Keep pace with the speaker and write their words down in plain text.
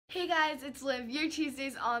Hey guys, it's Liv, your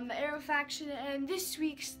Tuesdays on the Arrow Faction, and this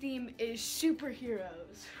week's theme is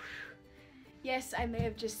superheroes. Yes, I may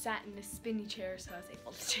have just sat in a spinny chair, so I was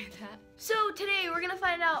able to do that. So today we're gonna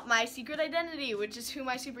find out my secret identity, which is who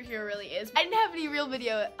my superhero really is. I didn't have any real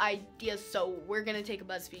video ideas, so we're gonna take a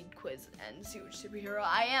BuzzFeed quiz and see which superhero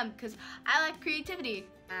I am, because I like creativity.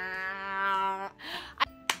 I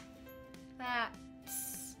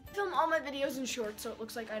film all my videos in shorts, so it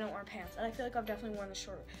looks like I don't wear pants, and I feel like I've definitely worn the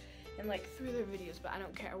short in like 3 other videos, but I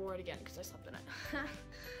don't care. I wore it again because I slept in it.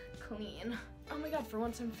 Clean. Oh my god, for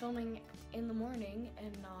once I'm filming in the morning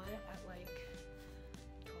and not at like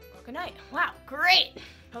 12 o'clock at night. Wow, great!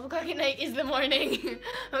 12 o'clock at night is the morning.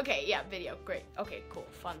 Okay, yeah, video, great. Okay, cool,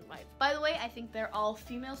 fun life. By the way, I think they're all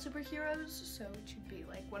female superheroes, so it should be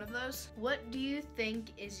like one of those. What do you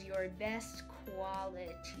think is your best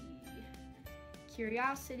quality?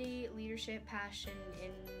 Curiosity, leadership, passion,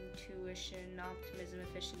 intuition, optimism,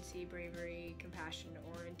 efficiency, bravery, compassion,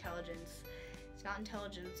 or intelligence. It's not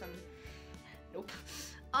intelligence, nope.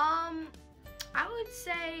 I would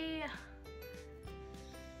say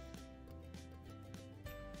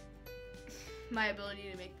my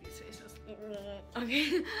ability to make these faces.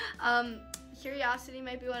 Okay. Curiosity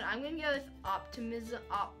might be one. I'm gonna go with optimism.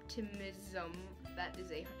 That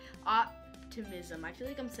is a optimism. I feel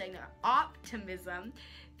like I'm saying that optimism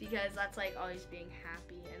because that's like always being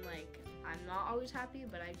happy, and like I'm not always happy,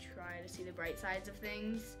 but I try to see the bright sides of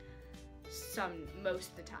things most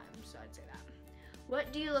of the time, so I'd say that.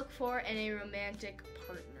 What do you look for in a romantic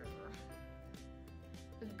partner?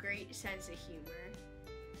 A great sense of humor,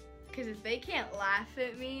 because if they can't laugh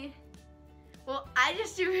at me, well, I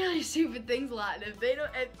just do really stupid things a lot, and if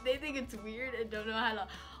they think it's weird and don't know how to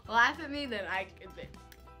laugh at me, then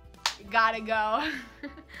gotta go.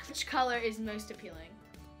 Which color is most appealing?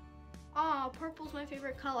 Oh, purple's my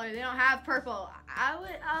favorite color. They don't have purple. I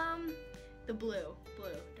would, the blue.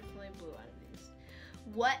 Definitely blue out of these.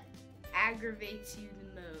 What aggravates you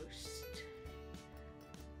the most?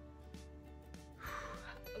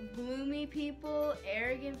 Gloomy people,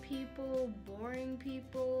 arrogant people, boring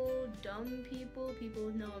people, dumb people, people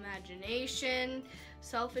with no imagination,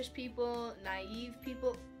 selfish people, naive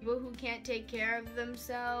people, people who can't take care of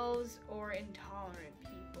themselves, or intolerant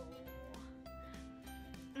people.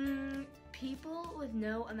 People with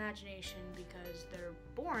no imagination because they're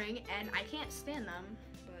boring and I can't stand them,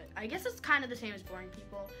 but I guess it's kind of the same as boring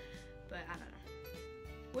people, but I don't know.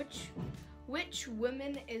 Which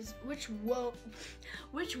woman is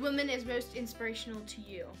most inspirational to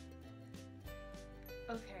you?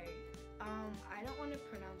 Okay, I don't want to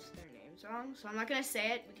pronounce their names wrong, so I'm not gonna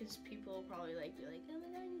say it because people will probably be like, oh my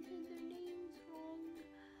god, you said their names wrong.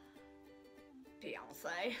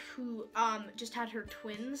 Beyonce, who just had her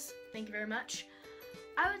twins. Thank you very much.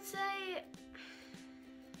 I would say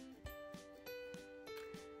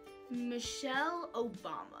Michelle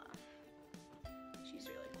Obama. She's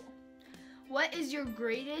really cool. What is your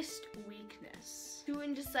greatest weakness? Too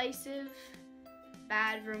indecisive,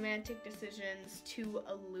 bad romantic decisions, too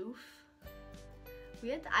aloof.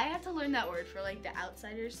 I had to learn that word for like the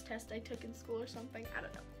outsiders test I took in school or something. I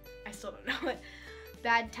don't know. I still don't know it.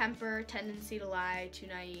 Bad temper, tendency to lie, too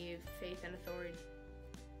naive, faith and authority,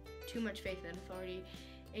 too much faith and authority,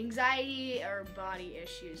 anxiety or body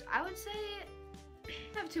issues. I would say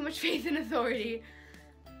I have too much faith and authority.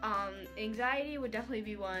 Anxiety would definitely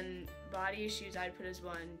be one. Body issues I'd put as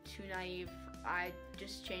one. Too naive, I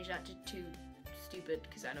just changed that to too stupid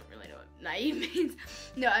because I don't really know what naive means.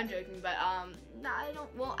 No, I'm joking, but no, I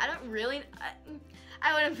don't really,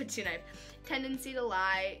 I wouldn't put too naive. Tendency to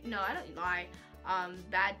lie, no, I don't lie.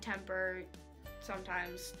 Bad temper,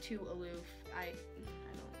 sometimes too aloof, I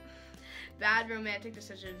don't. Bad romantic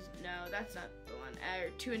decisions, no, that's not the one. Or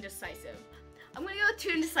too indecisive. I'm gonna go with too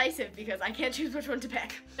indecisive because I can't choose which one to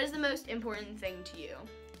pick. What is the most important thing to you?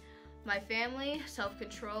 My family,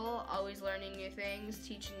 self-control, always learning new things,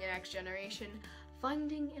 teaching the next generation,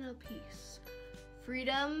 finding inner peace.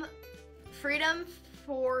 Freedom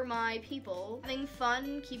for my people, having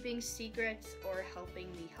fun, keeping secrets, or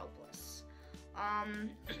helping the helpless.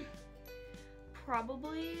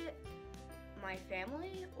 Probably my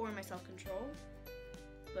family or my self-control,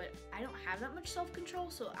 but I don't have that much self-control,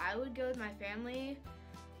 so I would go with my family,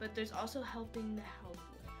 but there's also helping the helpless.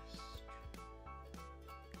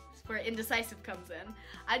 That's where indecisive comes in.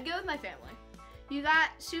 I'd go with my family. You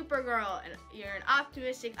got Supergirl, and you're an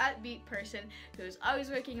optimistic, upbeat person who's always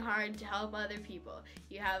working hard to help other people.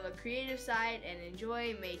 You have a creative side and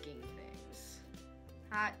enjoy making things.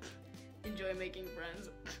 Hot. Enjoy making friends.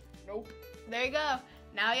 Nope. There you go.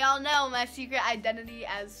 Now y'all know my secret identity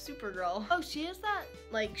as Supergirl. Oh, she has that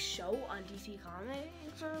like show on DC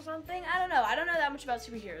Comics or something. I don't know that much about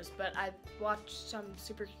superheroes, but I watched some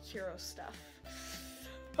superhero stuff.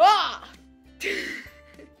 Ah!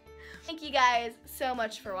 Thank you guys so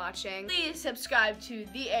much for watching. Please subscribe to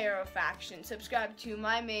the Arrow Faction. Subscribe to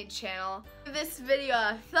my main channel. Give this video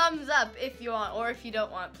a thumbs up if you want, or if you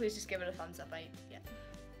don't want, please just give it a thumbs up.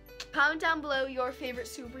 Comment down below your favorite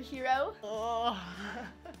superhero. Oh.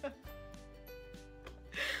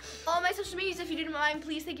 All my social medias, if you didn't mind,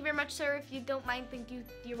 please. Thank you very much, sir. If you don't mind, thank you.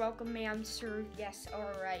 You're welcome, ma'am, sir. Yes,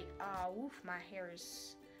 all right. Woof, my hair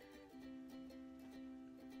is...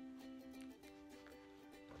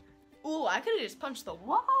 Ooh, I could have just punched the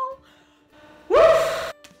wall.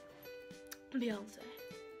 Woof! Beyonce.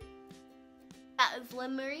 That is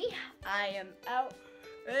Lynn Marie. I am out.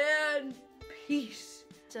 And peace.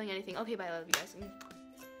 Selling anything. Okay, bye. I love you guys.